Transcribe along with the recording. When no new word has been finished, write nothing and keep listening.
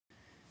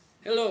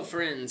Hello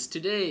friends,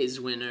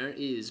 today's winner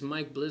is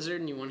Mike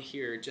Blizzard, and you want to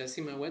hear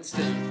Jessie, my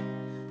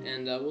Whetstone.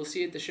 And we'll see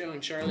you at the show in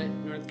Charlotte,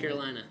 North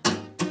Carolina. To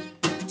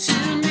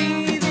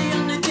me, the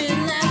only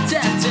thing left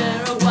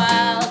after a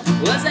while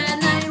was that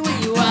night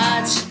we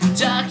watched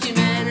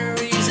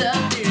documentaries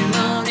up through the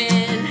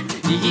morning.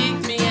 You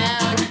geeked me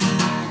out,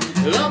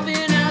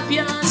 open up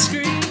your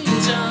screen,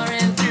 tore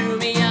and threw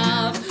me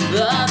off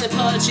of the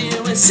porch.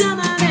 You were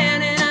summer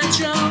man, and I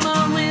drove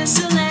on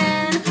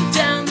whistling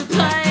down the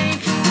pike.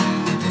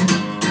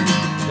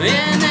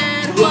 And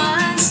that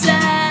was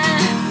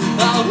that,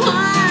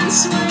 one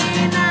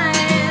sweet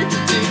night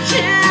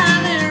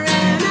together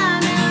and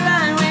on the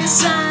highway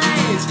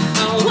signs.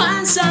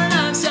 Once our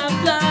loves are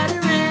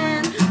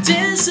fluttering,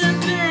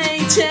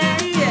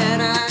 dissipating,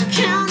 and I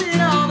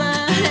counted all the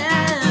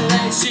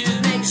headlights to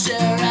make sure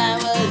I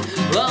was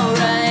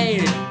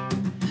alright.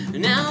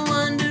 Now I'm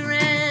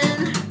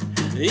wondering,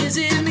 is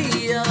it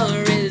me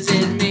or is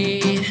it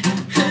me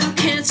who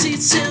can't see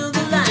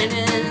silver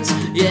linings?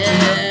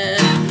 Yeah.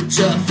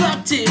 So I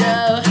fucked it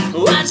up,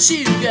 watch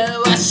you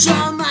go, I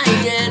saw my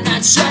hand, I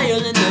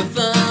trailing the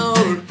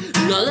phone.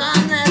 And all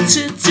I'm left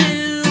to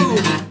do,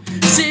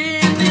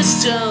 sit in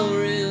this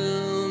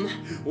storeroom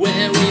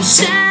where we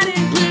sat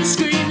in blue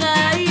screen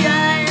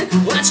light,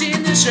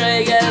 watching the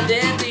shrike of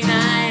deadly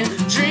night.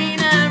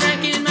 Trina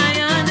wrecking my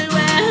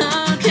underwear,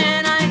 oh,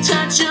 can I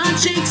touch your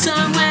cheek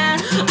somewhere?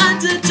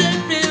 Under the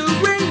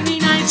rainy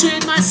nights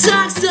with my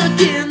socks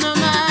stuck in the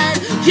mud.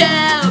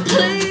 Yeah,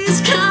 please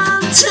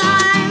come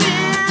time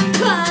in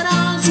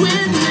puddles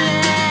with me.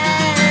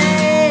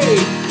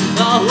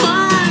 Oh,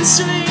 one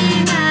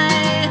sweet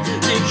night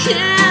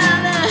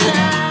together.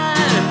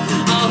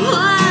 Oh,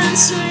 one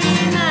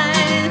sweet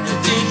night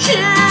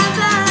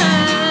together.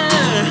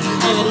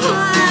 Oh,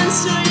 one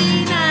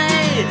sweet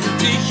night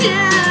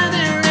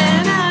together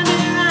and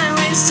under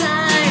highway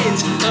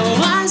signs. Oh,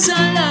 once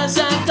our loves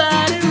are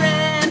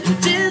fluttering,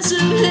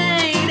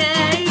 dissipating,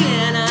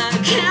 and I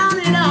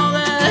counted all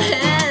the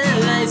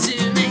headlights to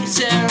make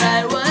sure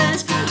I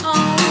was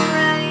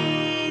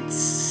alright.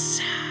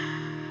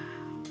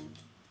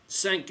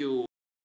 Thank you.